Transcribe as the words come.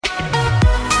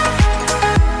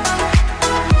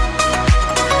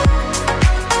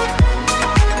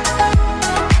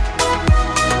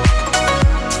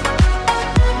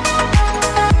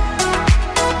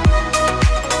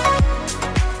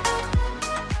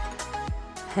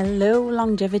Hello,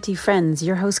 longevity friends.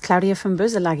 Your host Claudia from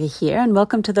Börselage here, and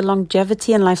welcome to the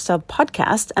Longevity and Lifestyle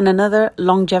Podcast and another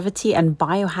longevity and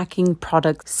biohacking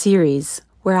product series,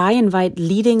 where I invite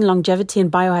leading longevity and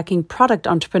biohacking product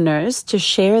entrepreneurs to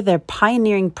share their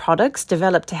pioneering products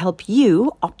developed to help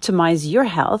you optimize your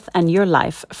health and your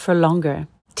life for longer.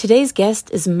 Today's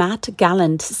guest is Matt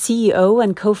Gallant, CEO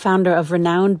and co-founder of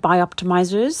renowned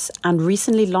BiOptimizers and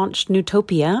recently launched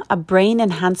Nootopia, a brain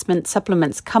enhancement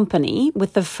supplements company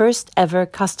with the first ever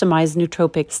customized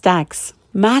nootropic stacks.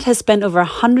 Matt has spent over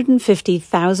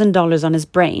 $150,000 on his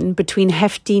brain between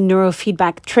hefty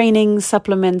neurofeedback trainings,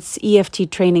 supplements, EFT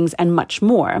trainings, and much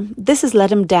more. This has led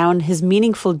him down his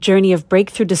meaningful journey of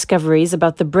breakthrough discoveries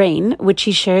about the brain, which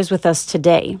he shares with us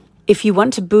today. If you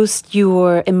want to boost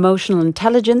your emotional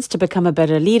intelligence to become a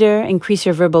better leader, increase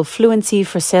your verbal fluency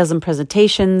for sales and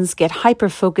presentations, get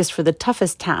hyper-focused for the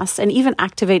toughest tasks, and even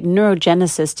activate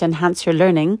neurogenesis to enhance your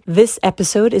learning, this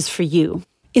episode is for you.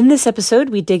 In this episode,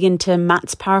 we dig into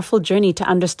Matt's powerful journey to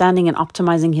understanding and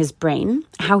optimizing his brain,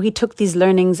 how he took these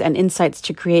learnings and insights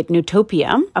to create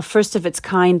Nootopia, a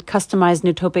first-of-its-kind customized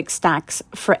nootropic stacks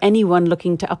for anyone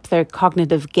looking to up their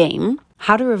cognitive game,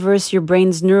 how to reverse your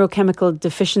brain's neurochemical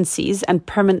deficiencies and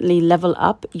permanently level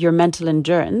up your mental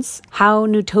endurance, how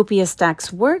Nootopia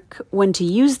stacks work, when to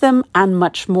use them, and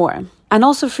much more. And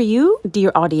also for you,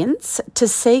 dear audience, to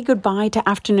say goodbye to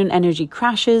afternoon energy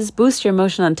crashes, boost your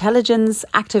emotional intelligence,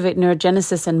 activate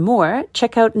neurogenesis, and more,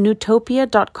 check out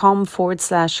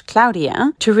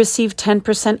nootopia.com/Claudia to receive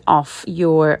 10% off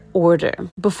your order.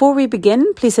 Before we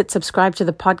begin, please hit subscribe to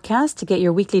the podcast to get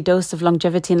your weekly dose of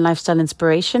longevity and lifestyle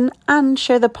inspiration and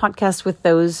share the podcast with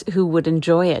those who would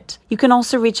enjoy it. You can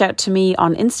also reach out to me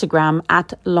on Instagram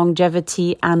at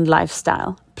longevity and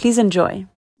lifestyle. Please enjoy.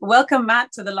 Welcome,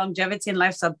 Matt, to the Longevity and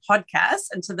Lifestyle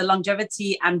Podcast and to the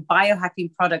Longevity and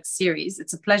Biohacking Product Series.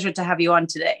 It's a pleasure to have you on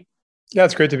today. Yeah,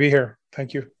 it's great to be here.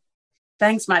 Thank you.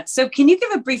 Thanks, Matt. So can you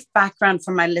give a brief background for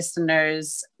my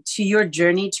listeners to your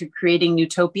journey to creating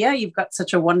Nootopia? You've got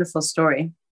such a wonderful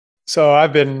story. So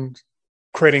I've been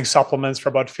creating supplements for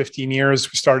about 15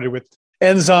 years. We started with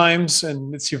enzymes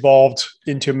and it's evolved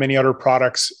into many other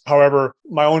products. However,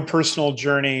 my own personal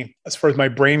journey, as far as my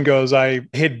brain goes, I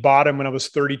hit bottom when I was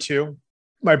 32.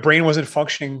 My brain wasn't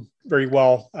functioning very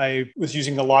well. I was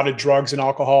using a lot of drugs and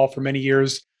alcohol for many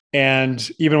years. And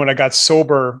even when I got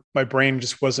sober, my brain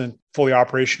just wasn't fully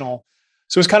operational.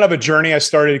 So it was kind of a journey. I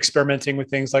started experimenting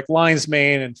with things like lion's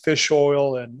mane and fish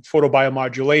oil and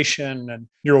photobiomodulation and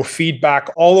neurofeedback.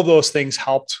 All of those things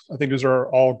helped. I think those are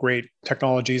all great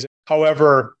technologies.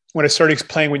 However, when I started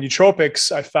playing with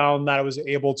nootropics, I found that I was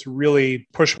able to really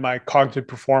push my cognitive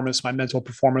performance, my mental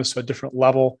performance to a different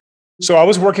level. So I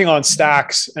was working on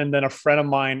stacks, and then a friend of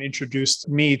mine introduced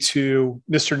me to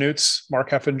Mr. Newts,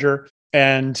 Mark Heffinger.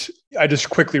 And I just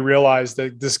quickly realized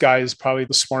that this guy is probably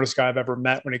the smartest guy I've ever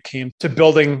met when it came to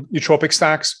building nootropic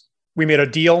stacks. We made a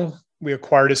deal. We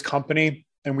acquired his company,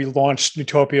 and we launched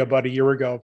Nootopia about a year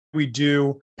ago. We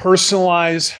do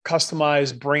personalized,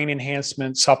 customized brain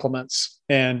enhancement supplements.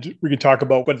 And we can talk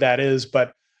about what that is,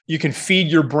 but you can feed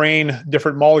your brain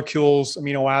different molecules,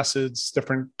 amino acids,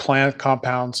 different plant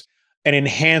compounds, and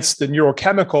enhance the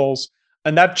neurochemicals.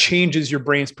 And that changes your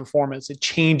brain's performance. It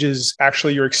changes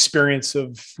actually your experience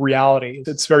of reality.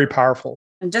 It's very powerful.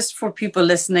 And just for people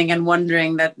listening and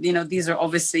wondering that, these are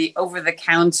obviously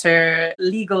over-the-counter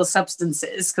legal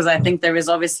substances, because I think there is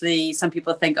obviously some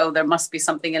people think, oh, there must be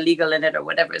something illegal in it or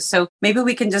whatever. So maybe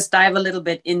we can just dive a little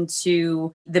bit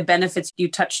into the benefits.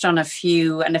 You touched on a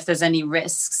few, and if there's any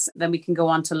risks, then we can go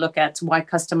on to look at why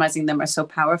customizing them are so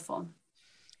powerful.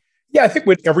 Yeah, I think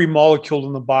with every molecule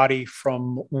in the body,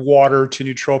 from water to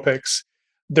nootropics,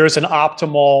 there's an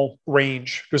optimal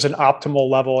range. There's an optimal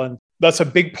level. And that's a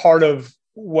big part of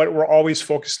what we're always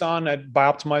focused on at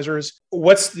BiOptimizers.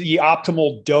 What's the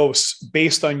optimal dose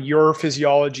based on your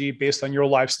physiology, based on your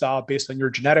lifestyle, based on your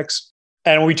genetics?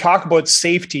 And when we talk about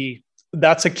safety,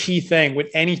 that's a key thing with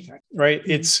anything, right?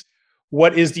 It's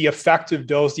what is the effective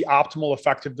dose, the optimal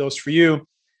effective dose for you?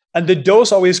 And the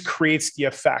dose always creates the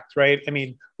effect, right? I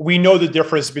mean, we know the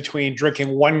difference between drinking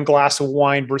one glass of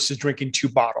wine versus drinking 2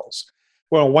 bottles.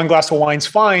 Well, one glass of wine's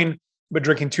fine, but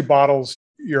drinking 2 bottles,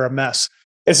 you're a mess.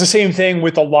 It's the same thing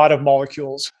with a lot of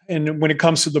molecules. And when it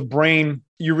comes to the brain,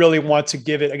 you really want to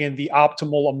give it, again, the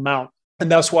optimal amount.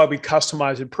 And that's why we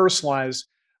customize and personalize.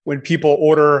 When people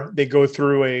order, they go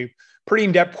through a pretty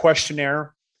in-depth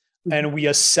questionnaire, and we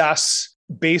assess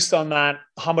based on that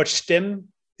how much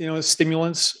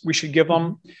stimulants we should give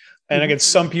them. And again,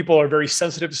 some people are very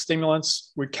sensitive to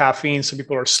stimulants with caffeine. Some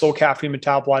people are slow caffeine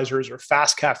metabolizers or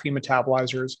fast caffeine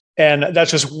metabolizers. And that's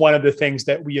just one of the things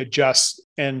that we adjust.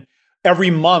 And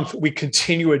every month we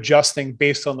continue adjusting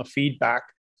based on the feedback.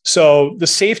 So the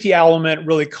safety element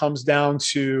really comes down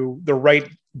to the right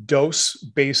dose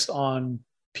based on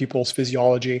people's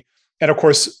physiology. And of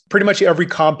course, pretty much every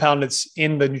compound that's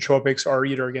in the nootropics are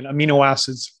either, again, amino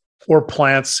acids or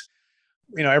plants.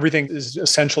 Everything is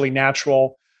essentially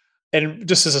natural. And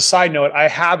just as a side note, I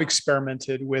have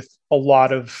experimented with a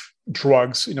lot of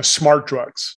drugs, smart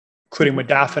drugs, including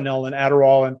modafinil and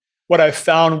Adderall. And what I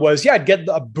found was, I'd get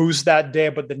a boost that day,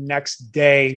 but the next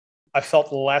day I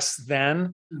felt less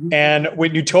than. And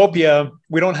with Nootopia,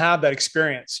 we don't have that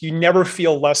experience. You never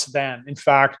feel less than. In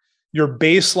fact, your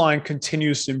baseline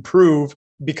continues to improve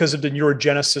because of the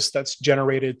neurogenesis that's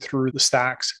generated through the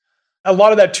stacks. A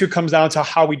lot of that too comes down to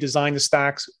how we design the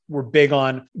stacks. We're big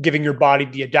on giving your body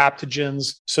the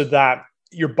adaptogens so that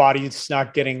your body is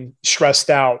not getting stressed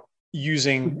out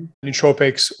using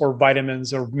nootropics or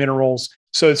vitamins or minerals.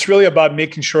 So it's really about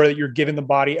making sure that you're giving the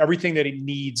body everything that it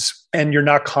needs and you're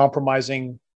not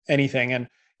compromising anything. And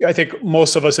I think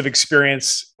most of us have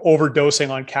experienced overdosing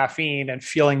on caffeine and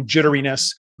feeling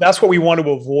jitteriness. That's what we want to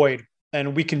avoid.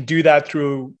 And we can do that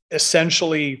through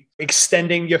essentially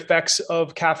extending the effects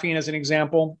of caffeine as an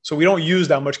example. So we don't use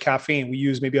that much caffeine. We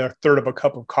use maybe a third of a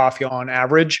cup of coffee on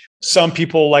average. Some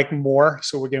people like more.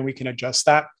 So again, we can adjust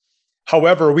that.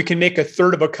 However, we can make a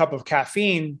third of a cup of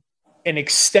caffeine and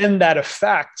extend that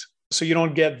effect so you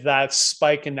don't get that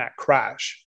spike and that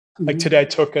crash. Like today, I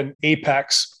took an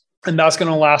Apex, and that's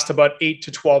going to last about 8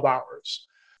 to 12 hours.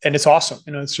 And it's awesome.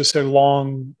 It's just a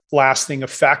long lasting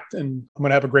effect. And I'm going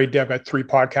to have a great day. I've got 3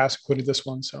 podcasts, including this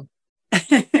one. So.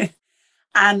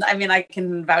 And I mean, I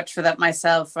can vouch for that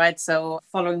myself, right? So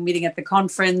following meeting at the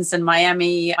conference in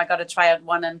Miami, I got to try out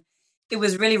one, and it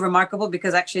was really remarkable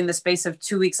because actually in the space of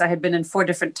 2 weeks, I had been in 4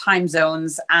 different time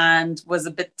zones and was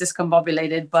a bit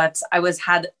discombobulated, but I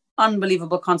had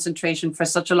unbelievable concentration for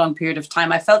such a long period of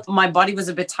time. I felt my body was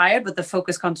a bit tired, but the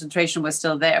focus concentration was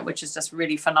still there, which is just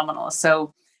really phenomenal.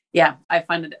 So yeah, I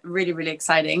find it really, really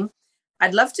exciting.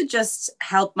 I'd love to just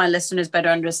help my listeners better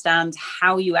understand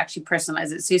how you actually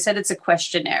personalize it. So you said it's a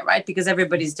questionnaire, right? Because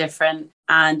everybody's different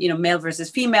and, male versus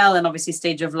female and obviously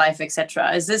stage of life,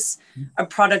 etc. Is this a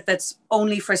product that's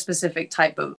only for a specific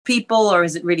type of people, or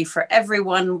is it really for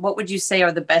everyone? What would you say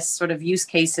are the best sort of use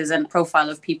cases and profile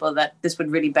of people that this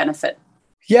would really benefit?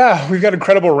 Yeah, we've got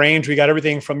incredible range. We got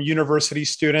everything from university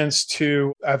students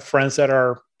to I have friends that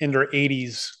are in their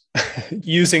 80s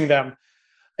using them.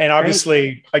 And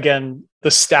obviously, again, the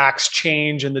stacks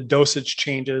change and the dosage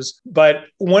changes. But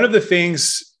one of the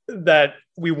things that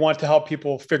we want to help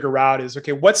people figure out is,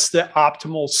 okay, what's the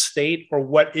optimal state, or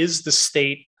what is the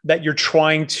state that you're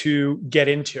trying to get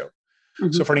into?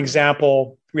 So for an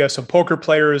example, we have some poker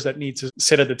players that need to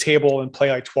sit at the table and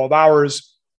play like 12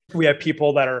 hours. We have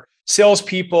people that are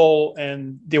salespeople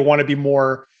and they want to be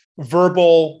more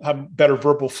verbal, have better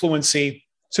verbal fluency.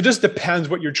 So it just depends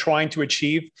what you're trying to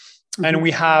achieve. And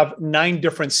we have 9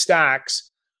 different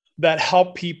stacks that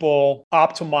help people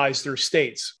optimize their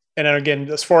states. And then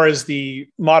again, as far as the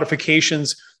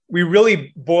modifications, we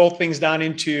really boil things down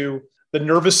into the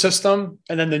nervous system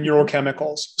and then the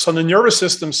neurochemicals. So on the nervous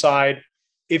system side,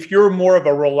 if you're more of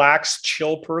a relaxed,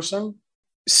 chill person,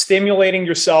 stimulating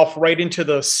yourself right into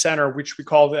the center, which we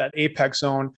call that apex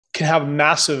zone, can have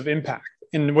massive impact.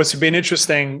 And what's been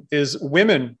interesting is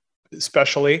women,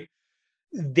 especially,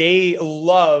 they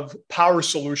love Power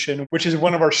Solution, which is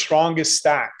one of our strongest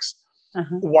stacks.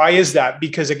 Why is that?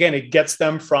 Because again, it gets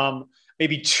them from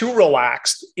maybe too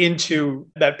relaxed into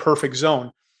that perfect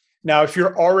zone. Now, if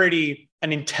you're already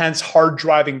an intense, hard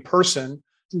driving person,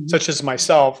 such as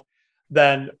myself,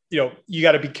 then you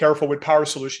got to be careful with Power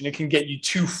Solution. It can get you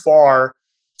too far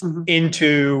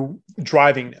into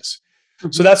drivingness.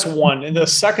 So that's one. And the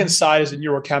second side is the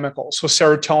neurochemicals. So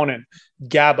serotonin,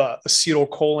 GABA,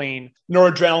 acetylcholine,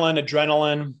 noradrenaline,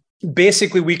 adrenaline.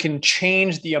 Basically, we can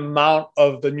change the amount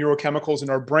of the neurochemicals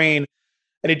in our brain,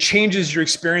 and it changes your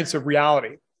experience of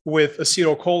reality. With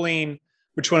acetylcholine,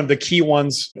 which one of the key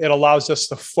ones, it allows us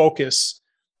to focus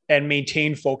and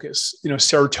maintain focus.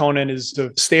 Serotonin is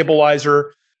the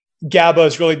stabilizer. GABA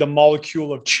is really the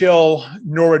molecule of chill.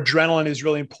 Noradrenaline is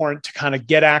really important to kind of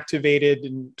get activated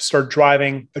and start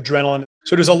driving adrenaline.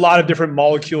 So there's a lot of different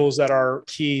molecules that are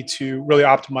key to really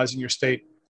optimizing your state.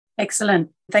 Excellent.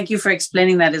 Thank you for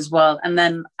explaining that as well. And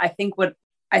then I think what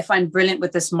I find brilliant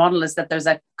with this model is that there's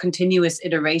that continuous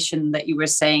iteration that you were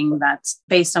saying, that's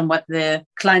based on what the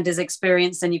client has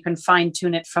experienced, and you can fine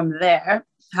tune it from there.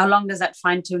 How long does that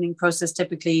fine tuning process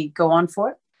typically go on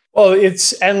for? Well,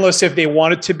 it's endless if they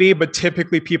want it to be, but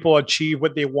typically people achieve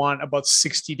what they want about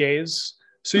 60 days.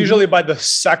 So usually by the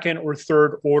second or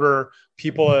third order,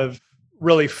 people have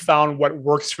really found what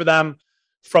works for them,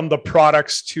 from the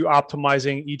products to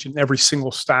optimizing each and every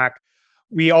single stack.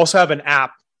 We also have an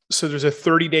app. So there's a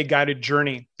 30-day guided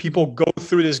journey. People go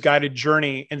through this guided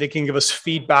journey and they can give us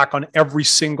feedback on every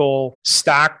single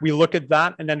stack. We look at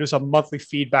that. And then there's a monthly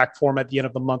feedback form at the end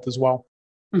of the month as well.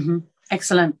 Mm-hmm.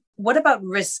 Excellent. What about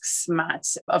risks, Matt,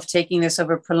 of taking this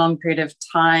over a prolonged period of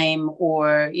time?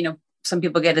 Or, some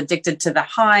people get addicted to the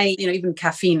high, even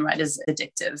caffeine, right, is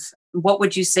addictive. What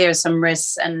would you say are some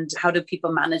risks and how do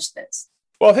people manage this?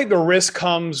 Well, I think the risk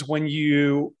comes when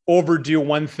you overdo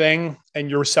one thing and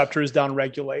your receptors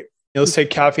downregulate. Let's take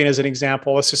caffeine as an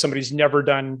example. Let's say somebody's never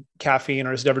done caffeine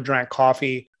or has never drank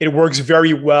coffee. It works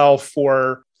very well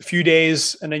for a few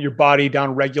days and then your body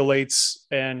downregulates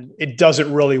and it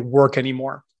doesn't really work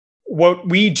anymore. What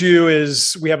we do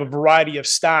is we have a variety of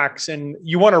stacks and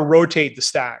you want to rotate the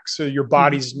stacks so your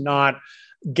body's not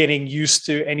getting used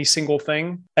to any single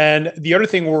thing. And the other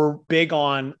thing we're big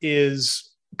on is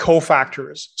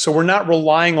cofactors. So we're not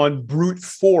relying on brute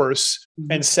force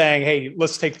and saying, hey,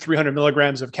 let's take 300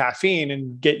 milligrams of caffeine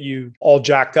and get you all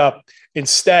jacked up.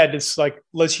 Instead, it's like,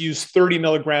 let's use 30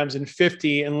 milligrams and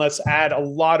 50, and let's add a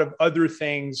lot of other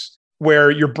things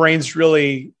where your brain's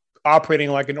really operating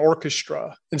like an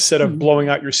orchestra instead of blowing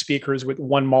out your speakers with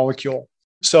one molecule.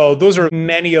 So those are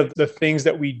many of the things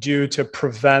that we do to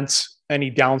prevent any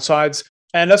downsides.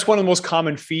 And that's one of the most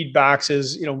common feedbacks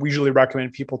is, we usually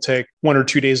recommend people take 1 or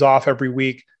 2 days off every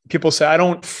week. People say, I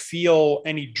don't feel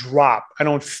any drop. I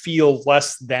don't feel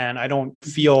less than. I don't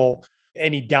feel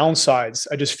any downsides.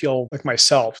 I just feel like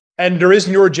myself. And there is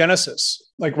neurogenesis.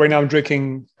 Like right now I'm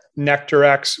drinking Nectar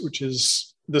X, which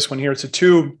is this one here. It's a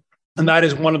tube. And that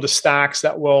is one of the stacks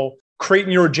that will create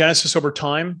neurogenesis over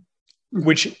time,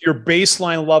 which your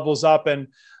baseline levels up. And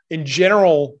in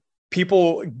general,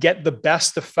 people get the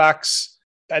best effects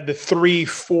at the 3,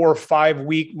 4, 5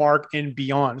 week mark and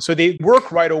beyond. So they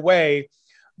work right away.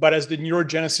 But as the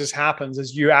neurogenesis happens,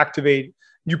 as you activate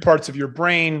new parts of your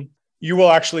brain, you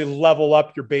will actually level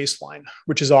up your baseline,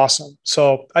 which is awesome.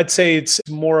 So I'd say it's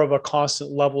more of a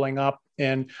constant leveling up.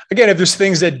 And again, if there's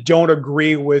things that don't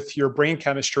agree with your brain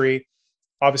chemistry,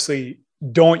 obviously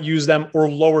don't use them or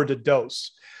lower the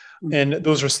dose. And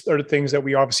those are the things that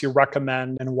we obviously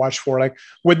recommend and watch for. Like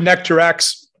with Nectar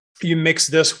X, you mix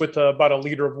this with about a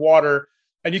liter of water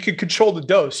and you can control the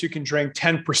dose. You can drink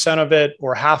 10% of it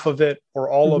or half of it or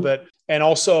all of it. And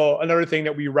also another thing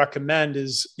that we recommend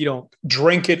is,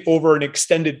 drink it over an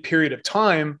extended period of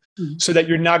time so that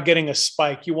you're not getting a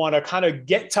spike. You want to kind of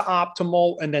get to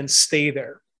optimal and then stay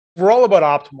there. We're all about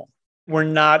optimal. We're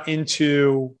not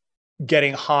into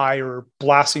getting high or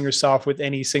blasting yourself with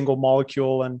any single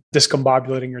molecule and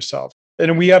discombobulating yourself.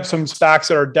 And we have some stacks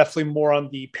that are definitely more on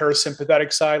the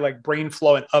parasympathetic side, like brain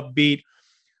flow and upbeat.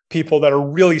 People that are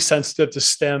really sensitive to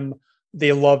STEM,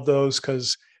 they love those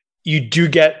because you do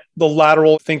get the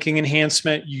lateral thinking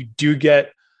enhancement. You do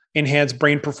get enhanced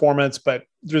brain performance, but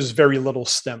there's very little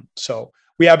STEM. So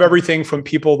we have everything from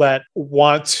people that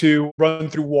want to run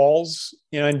through walls,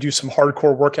 and do some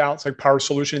hardcore workouts like Power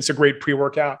Solution. It's a great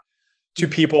pre-workout, to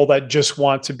people that just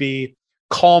want to be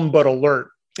calm but alert.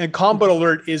 And calm but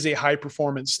alert is a high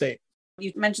performance state.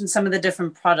 You mentioned some of the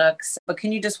different products, but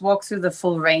can you just walk through the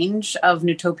full range of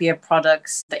Nootopia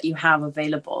products that you have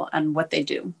available and what they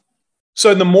do?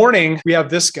 So in the morning, we have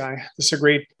this guy. This is a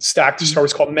great stack to start.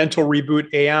 It's called Mental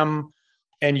Reboot AM.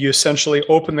 And you essentially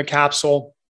open the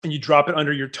capsule and you drop it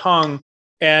under your tongue.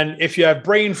 And if you have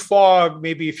brain fog,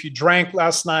 maybe if you drank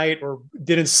last night or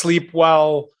didn't sleep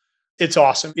well, it's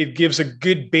awesome. It gives a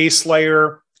good base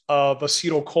layer of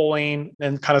acetylcholine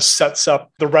and kind of sets up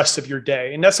the rest of your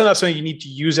day. And that's not something you need to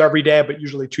use every day, but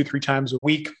usually 2-3 times a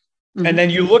week. And then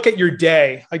you look at your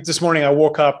day. Like this morning, I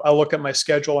woke up, I look at my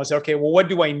schedule and say, okay, well, what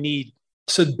do I need?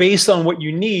 So based on what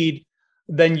you need,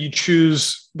 then you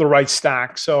choose the right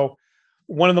stack. So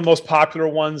one of the most popular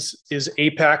ones is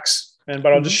Apex. But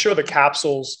I'll just show the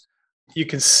capsules. You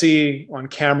can see on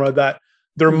camera that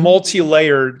they're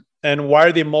multi-layered. And why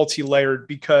are they multi-layered?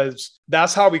 Because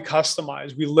that's how we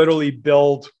customize. We literally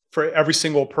build for every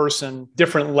single person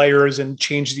different layers and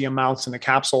change the amounts in the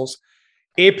capsules.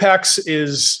 Apex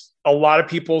is a lot of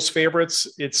people's favorites.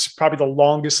 It's probably the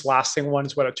longest lasting one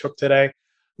is what I took today.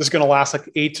 This is going to last like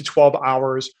 8 to 12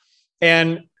 hours.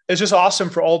 And it's just awesome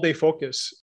for all day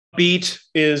focus. Beat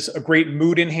is a great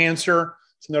mood enhancer.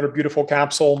 It's another beautiful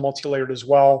capsule, multi-layered as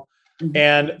well.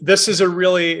 And this is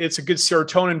it's a good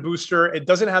serotonin booster. It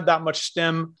doesn't have that much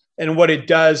STEM. And what it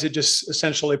does, it just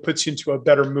essentially puts you into a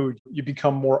better mood. You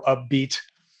become more upbeat.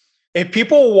 If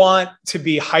people want to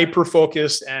be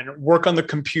hyper-focused and work on the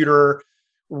computer,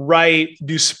 write,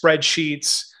 do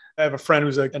spreadsheets, I have a friend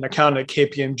who's an accountant at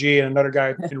KPMG and another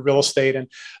guy in real estate. And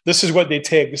this is what they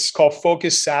take. This is called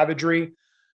Focus Savagery.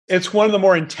 It's one of the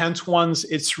more intense ones.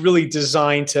 It's really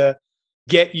designed to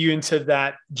get you into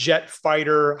that jet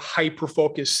fighter,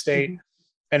 hyper-focused state.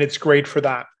 And it's great for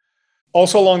that.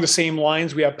 Also along the same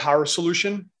lines, we have Power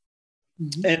Solution.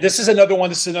 And this is another one.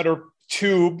 This is another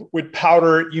tube with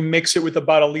powder. You mix it with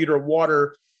about 1 liter of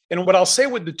water. And what I'll say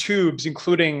with the tubes,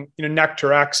 including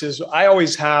Nectar X, is I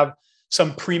always have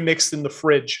some pre-mixed in the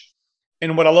fridge.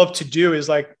 And what I love to do is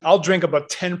I'll drink about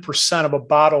 10% of a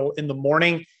bottle in the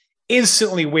morning,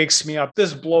 instantly wakes me up.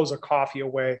 This blows a coffee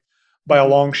away by a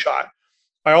long shot.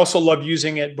 I also love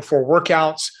using it before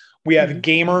workouts. We have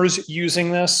gamers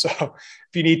using this. So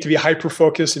if you need to be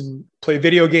hyper-focused and play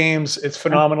video games, it's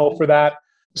phenomenal for that.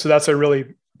 So that's a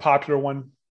really popular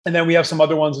one. And then we have some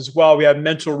other ones as well. We have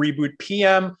Mental Reboot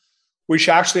PM, which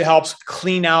actually helps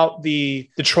clean out the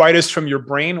detritus from your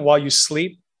brain while you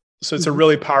sleep. So it's a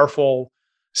really powerful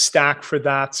stack for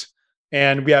that.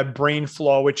 And we have Brain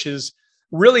Flow, which is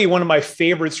really one of my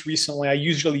favorites recently. I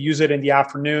usually use it in the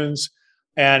afternoons,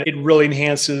 and it really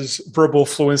enhances verbal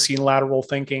fluency and lateral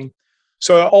thinking.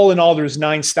 So all in all, there's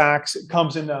 9 stacks. It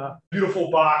comes in a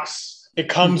beautiful box. It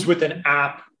comes with an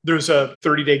app. There's a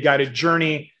 30-day guided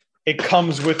journey. It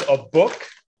comes with a book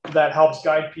that helps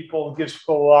guide people and gives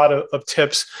people a lot of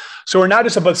tips. So we're not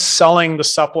just about selling the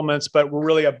supplements, but we're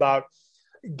really about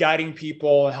guiding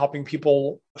people and helping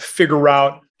people figure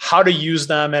out how to use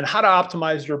them and how to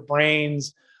optimize your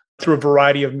brains through a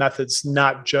variety of methods,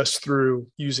 not just through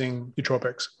using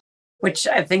nootropics. Which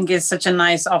I think is such a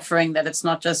nice offering, that it's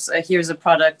not just here's a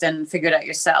product and figure it out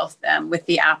yourself. With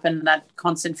the app and that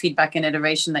constant feedback and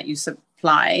iteration that you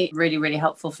supply, really, really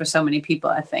helpful for so many people,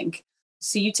 I think.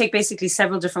 So you take basically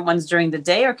several different ones during the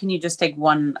day, or can you just take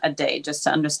one a day, just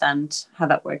to understand how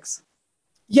that works?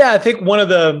 Yeah, I think one of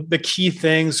the key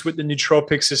things with the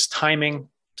nootropics is timing.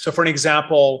 So for an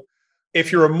example,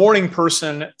 if you're a morning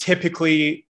person,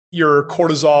 typically your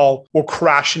cortisol will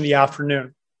crash in the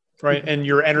afternoon, right? And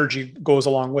your energy goes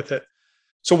along with it.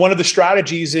 So one of the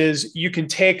strategies is you can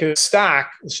take a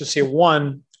stack, let's just say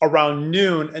one, around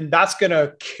noon, and that's going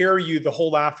to carry you the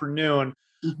whole afternoon,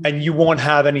 and you won't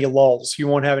have any lulls. You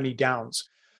won't have any downs.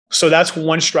 So that's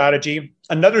one strategy.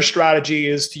 Another strategy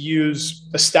is to use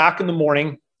a stack in the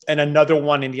morning and another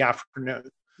one in the afternoon.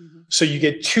 So you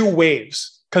get 2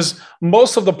 waves, because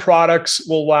most of the products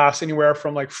will last anywhere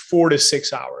from 4 to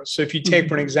 6 hours. So if you take,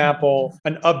 for an example,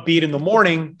 an Upbeat in the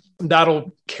morning,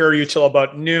 that'll carry you till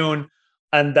about noon.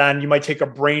 And then you might take a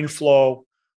Brain Flow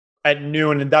at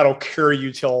noon, and that'll carry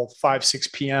you till 5, 6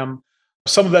 p.m.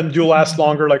 Some of them do last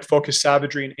longer, like Focus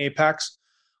Savagery and Apex.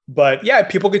 But yeah,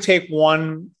 people could take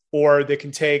one, or they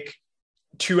can take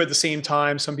 2 at the same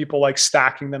time. Some people like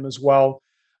stacking them as well.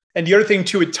 And the other thing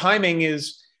too with timing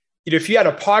is, if you had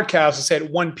a podcast, let's say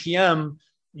at 1 p.m.,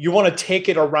 you want to take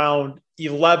it around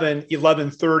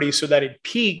 11:30 so that it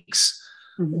peaks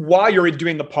while you're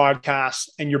doing the podcast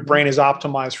and your brain is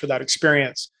optimized for that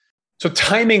experience. So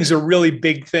timing is a really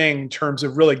big thing in terms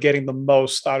of really getting the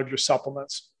most out of your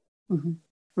supplements.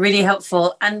 Really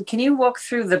helpful. And can you walk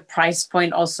through the price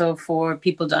point also for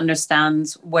people to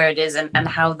understand where it is and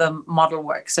how the model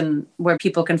works, and where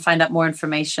people can find out more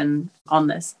information on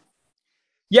this?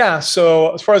 Yeah.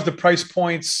 So as far as the price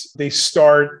points, they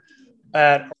start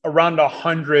at around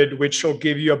 100, which will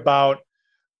give you about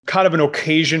kind of an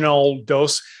occasional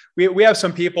dose. We have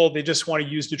some people, they just want to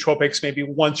use nootropics maybe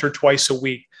once or twice a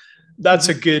week. That's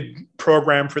a good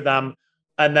program for them.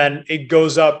 And then it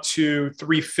goes up to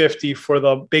 $350 for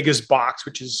the biggest box,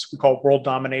 which is we call World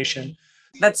Domination.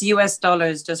 That's US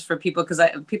dollars, just for people, because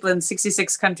people in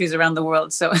 66 countries around the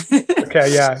world. So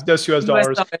okay, yeah, that's US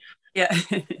dollars. Yeah.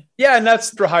 Yeah, and that's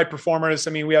for high performers.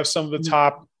 I mean, we have some of the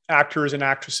top actors and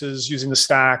actresses using the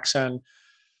stacks, and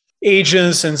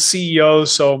agents and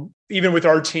CEOs. So even with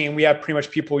our team, we have pretty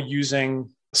much people using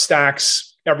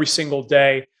stacks every single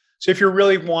day. So if you're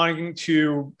really wanting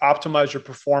to optimize your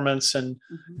performance and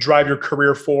drive your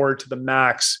career forward to the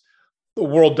max, the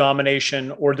World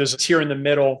Domination, or there's a tier in the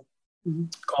middle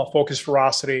called Focus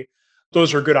Ferocity,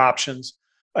 those are good options.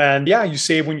 And yeah, you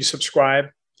save when you subscribe.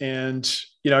 And,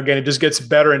 again, it just gets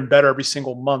better and better every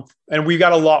single month. And we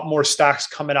got a lot more stacks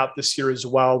coming out this year as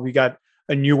well. We got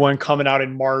a new one coming out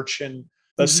in March, and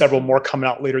there's several more coming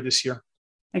out later this year.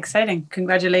 Exciting.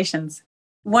 Congratulations.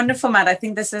 Wonderful, Matt. I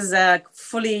think this is a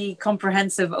fully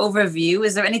comprehensive overview.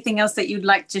 Is there anything else that you'd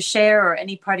like to share, or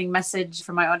any parting message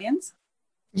for my audience?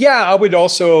 Yeah, I would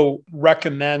also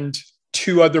recommend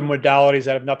 2 other modalities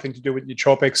that have nothing to do with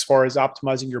nootropics as far as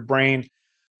optimizing your brain.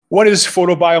 One is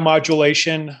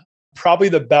photobiomodulation. Probably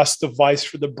the best device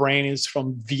for the brain is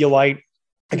from Light.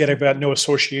 Again, I've got no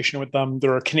association with them.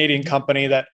 They're a Canadian company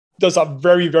that does a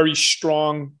very, very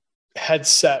strong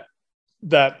headset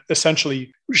that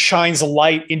essentially shines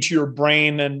light into your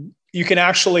brain. And you can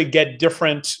actually get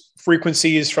different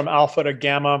frequencies from alpha to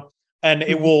gamma, and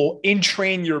it will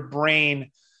entrain your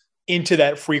brain into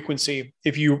that frequency.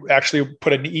 If you actually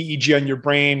put an EEG on your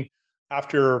brain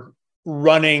after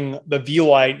running the V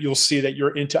light, you'll see that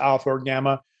you're into alpha or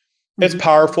gamma. It's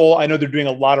powerful. I know they're doing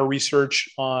a lot of research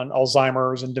on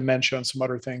Alzheimer's and dementia and some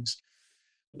other things.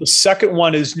 The second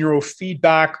one is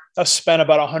neurofeedback. I spent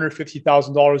about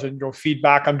 $150,000 in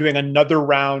neurofeedback. I'm doing another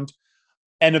round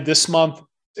end of this month.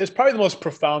 It's probably the most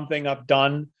profound thing I've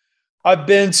done. I've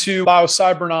been to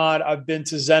BioCybernaut. I've been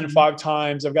to Zen 5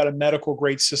 times. I've got a medical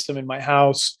grade system in my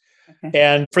house.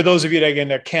 And for those of you that, again,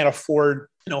 that can't afford,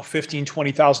 $15,000,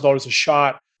 $20,000 a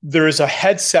shot, there is a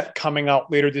headset coming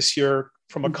out later this year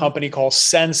from a company called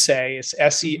Sensei. It's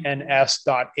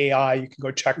SENS.ai. You can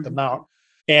go check them out.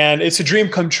 And it's a dream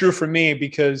come true for me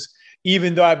because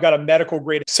even though I've got a medical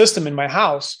grade system in my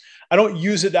house, I don't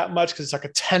use it that much because it's like a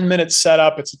 10-minute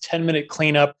setup. It's a 10-minute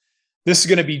cleanup. This is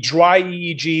going to be dry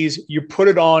EEGs. You put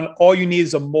it on. All you need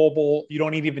is a mobile. You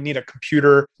don't even need a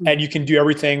computer. And you can do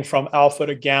everything from alpha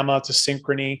to gamma to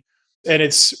synchrony. And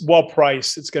it's well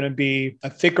priced. It's going to be, I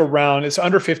think, it's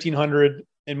under $1,500.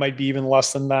 It might be even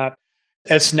less than that.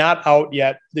 It's not out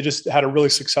yet. They just had a really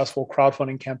successful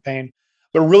crowdfunding campaign.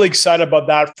 But really excited about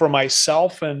that for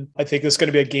myself. And I think it's going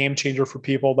to be a game changer for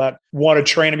people that want to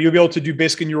train. You'll be able to do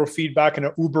basically neurofeedback in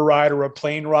an Uber ride or a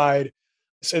plane ride.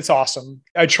 It's awesome.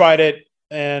 I tried it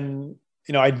and,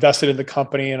 I invested in the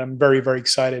company and I'm very, very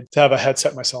excited to have a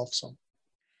headset myself. So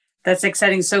that's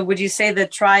exciting. So would you say the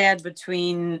triad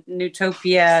between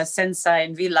Nootopia, Sensei,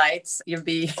 and V-Lights, you'll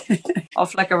be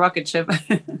off like a rocket ship?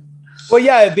 Well,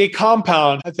 yeah, they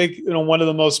compound. I think, one of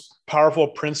the most powerful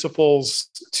principles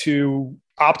to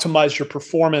optimize your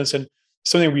performance and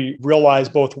something we realize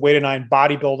both Wade and I in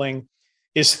bodybuilding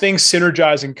is things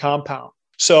synergize and compound.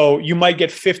 So you might get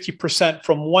 50%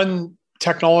 from one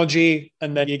technology,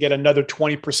 and then you get another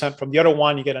 20% from the other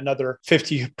one. You get another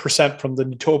 50% from the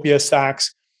Nootopia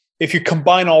stacks. If you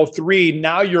combine all three,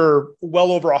 now you're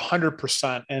well over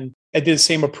 100%. And I did the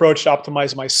same approach to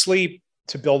optimize my sleep,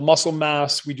 to build muscle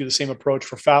mass. We do the same approach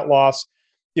for fat loss.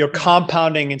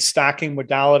 Compounding and stacking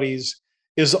modalities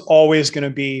is always going to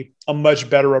be a much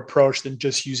better approach than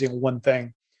just using one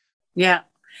thing. Yeah.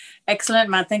 Excellent,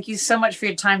 Matt. Thank you so much for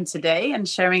your time today and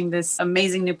sharing this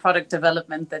amazing new product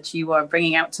development that you are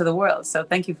bringing out to the world. So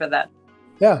thank you for that.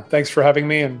 Yeah. Thanks for having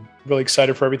me, and really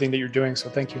excited for everything that you're doing. So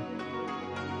thank you.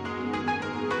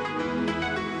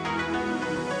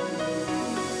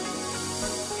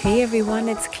 Hey everyone,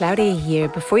 it's Claudia here.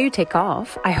 Before you take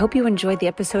off, I hope you enjoyed the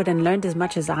episode and learned as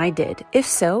much as I did. If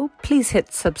so, please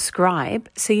hit subscribe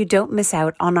so you don't miss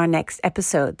out on our next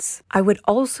episodes. I would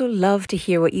also love to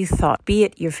hear what you thought, be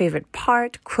it your favorite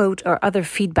part, quote, or other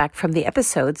feedback from the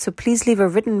episode. So please leave a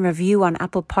written review on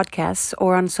Apple Podcasts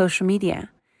or on social media.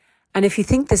 And if you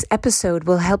think this episode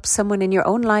will help someone in your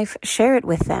own life, share it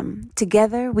with them.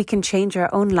 Together, we can change our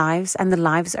own lives and the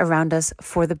lives around us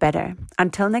for the better.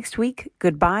 Until next week,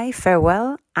 goodbye,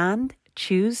 farewell, and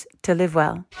choose to live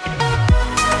well.